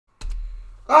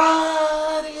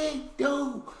What it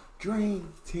do,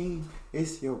 Dream Team?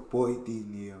 It's your boy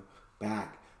Neal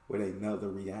back with another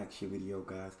reaction video,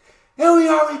 guys. And we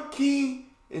are with Key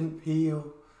and Peele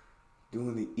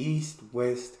doing the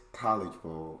East-West College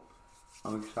Bowl.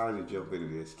 I'm excited to jump into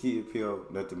this. Key and Peele,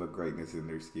 nothing but greatness in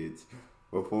their skits.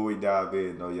 Before we dive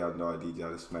in, y'all know I need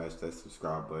y'all to smash that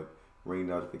subscribe button, ring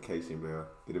notification bell,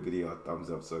 get a video a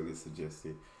thumbs up so it gets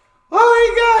suggested. Oh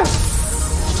my God!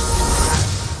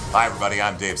 Hi everybody,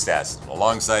 I'm Dave Stats,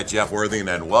 alongside Jeff Worthing,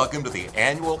 and welcome to the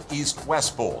annual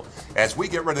East-West Bowl, as we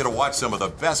get ready to watch some of the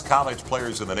best college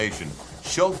players in the nation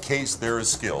showcase their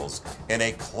skills in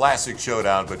a classic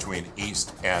showdown between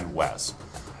East and West.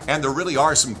 And there really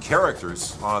are some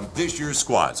characters on this year's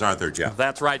squads, aren't there, Jeff?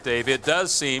 That's right, Dave. It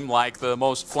does seem like the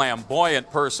most flamboyant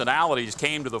personalities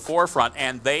came to the forefront,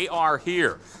 and they are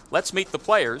here. Let's meet the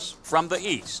players from the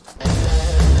East.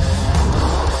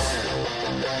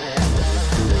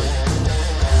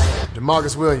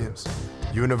 Marcus Williams,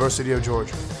 University of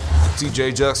Georgia.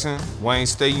 TJ Jackson, Wayne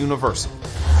State University.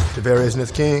 Tavarius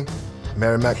Smith King,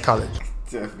 Merrimack College.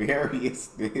 Tavarius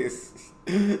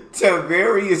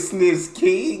Smith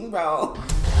King, bro.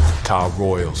 Ty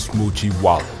Royal Smoochie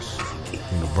Wallace,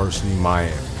 University of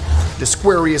Miami.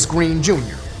 Desquarius Green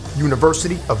Jr.,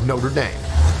 University of Notre Dame.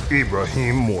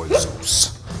 Ibrahim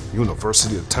Moises,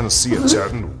 University of Tennessee at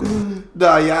Chattanooga.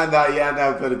 No, y'all not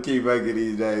finna keep making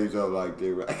these names up like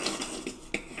that, right?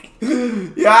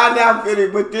 Y'all not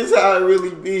finna, but this how it really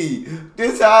be.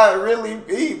 This how it really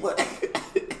be.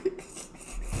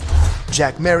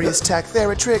 Jack Marius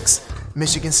Tactheratrix,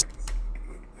 Michigan.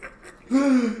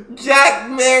 Jack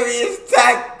Marius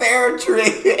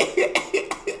Tactheratrix.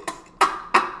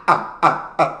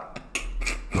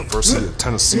 University of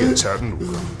Tennessee at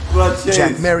Chattanooga.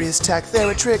 Jack Marius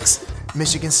Tactheratrix,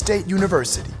 Michigan State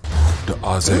University. The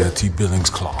Isaiah T. Billings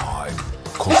Clyde,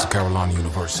 Coastal Carolina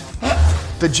University.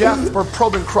 The Jasper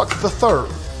Probencrux III,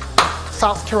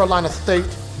 South Carolina State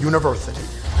University.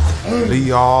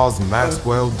 Leoz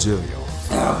Maxwell Gilliam,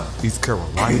 East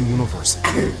Carolina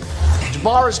University.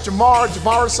 Javaris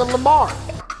and Lamar.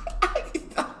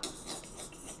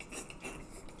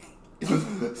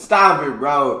 Stop it,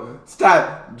 bro.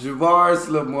 Stop. Javaris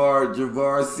Lamar.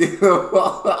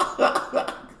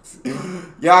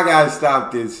 Y'all gotta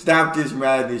stop this. Stop this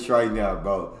madness right now,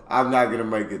 bro. I'm not gonna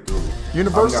make it through.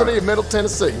 University of Middle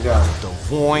Tennessee. No.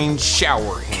 Devon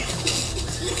Showerhand.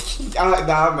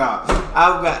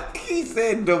 I'm out. He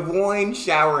said Devon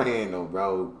Shower Handle,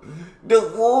 bro.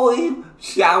 Devon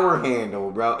Shower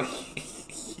Handle, bro.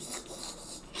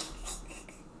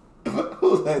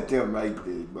 Who let them make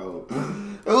this, bro?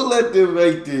 Who let them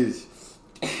make this?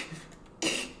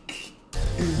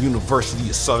 University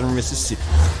of Southern Mississippi.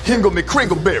 Hingle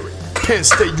McCringleberry, Penn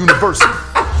State University.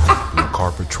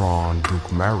 Carpetron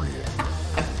Duke Marriott.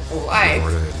 What?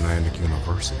 Florida Atlantic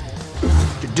University.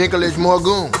 The Dinklage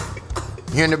Morgan,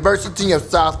 University of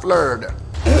South Florida.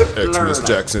 X-Miss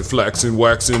Jackson Flaxen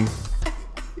Waxen.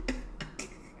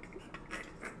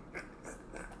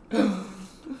 He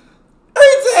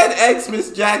said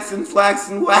X-Miss Jackson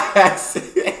Flaxen Wax.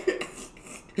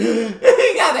 He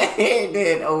got a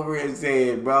headband over his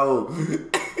head, bro.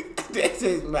 This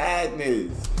is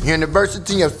madness.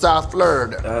 University of South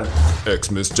Florida.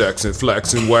 X-Miss Jackson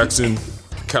Flaxen Waxen.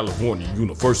 California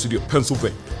University of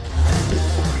Pennsylvania.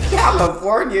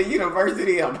 California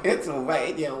University of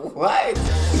Pennsylvania. What?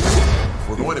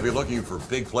 We're going to be looking for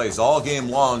big plays all game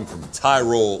long from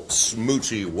Tyrol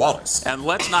Smoochie Wallace. And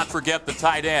let's not forget the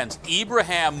tight ends,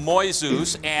 Ibrahim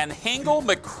Moises and Hingle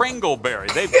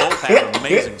McCringleberry. They both had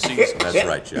amazing seasons. That's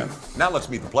right, Jeff. Now let's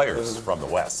meet the players from the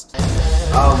West.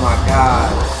 Oh my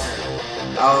God.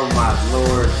 Oh my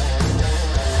Lord.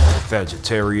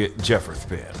 Vegetarian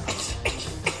Jefferson.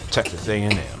 Texas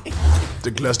A&M.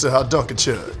 The Gloucester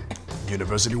Duncanchud,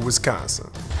 University of Wisconsin.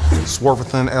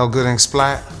 Swarthampton L. Gooding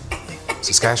Splat.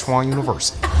 Saskatchewan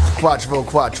University.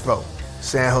 Quatro,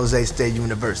 San Jose State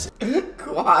University.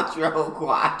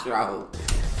 Quattro.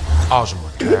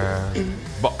 Osmond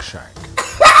Buckshank.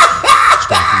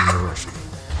 Stanford University.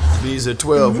 These are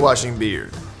 12 Washing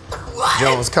Beard,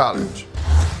 Jones College.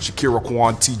 Shakira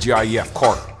Kwan TGIF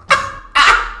Carter.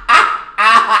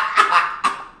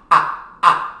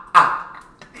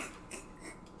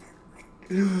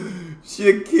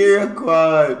 Shakira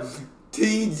Quad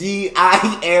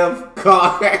TGIF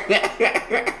Carter.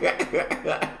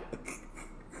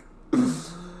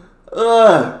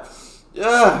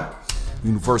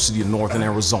 University of Northern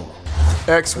Arizona.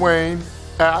 X-Wayne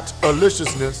at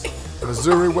Aliciousness,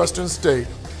 Missouri Western State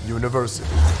University.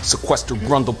 Sequester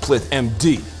Grundleplith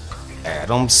MD.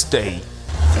 Adams State.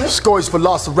 Scoys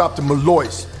Velociraptor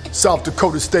Malois, South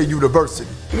Dakota State University.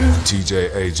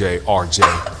 TJ, AJ, RJ,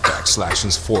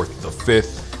 backslashes 4th, the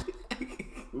 5th.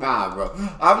 Nah, bro.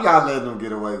 I'm not letting them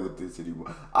get away with this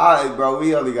anymore. Alright, bro.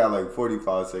 We only got like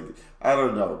 45 seconds. I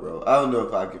don't know, bro. I don't know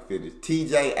if I can finish.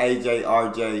 TJ, AJ,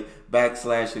 RJ,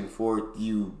 backslashing 4th,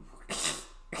 U.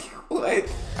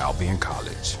 What? Albion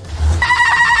College.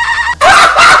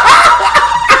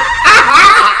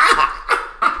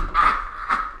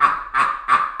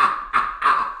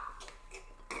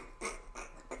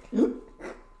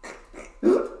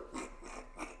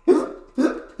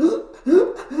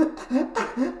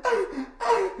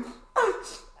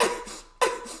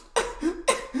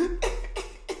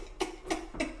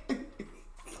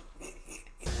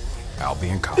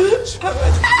 Albion College.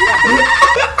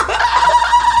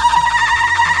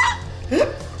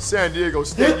 San Diego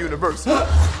State University.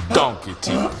 Donkey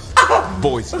Teeth.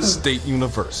 Boise State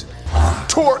University.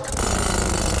 Torque.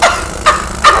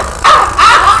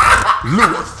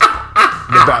 Lewis.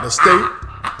 Nevada State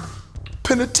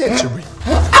Penitentiary.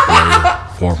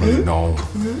 Formerly known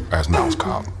as Mouse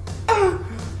Cop.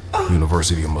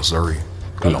 University of Missouri,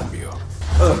 Columbia.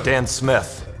 Dan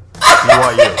Smith,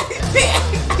 BYU.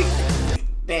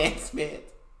 Dan Smith,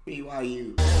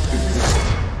 BYU.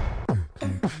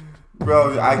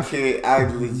 Bro, I can't. I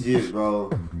legit,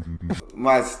 bro.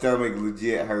 My stomach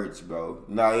legit hurts, bro.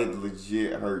 Nah, it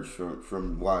legit hurts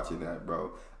from watching that,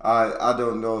 bro. I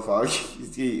don't know if I'll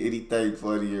see anything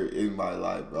funnier in my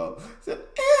life, bro. So,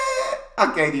 I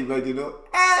can't even make it up.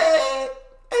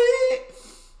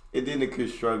 And then the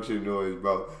construction noise,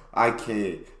 bro. I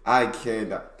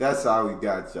cannot. That's all we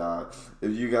got, y'all.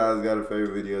 If you guys got a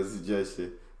favorite video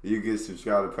suggestion, you can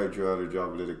subscribe to Patreon or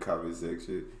drop it in the comment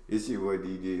section. It's your boy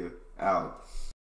DTN out.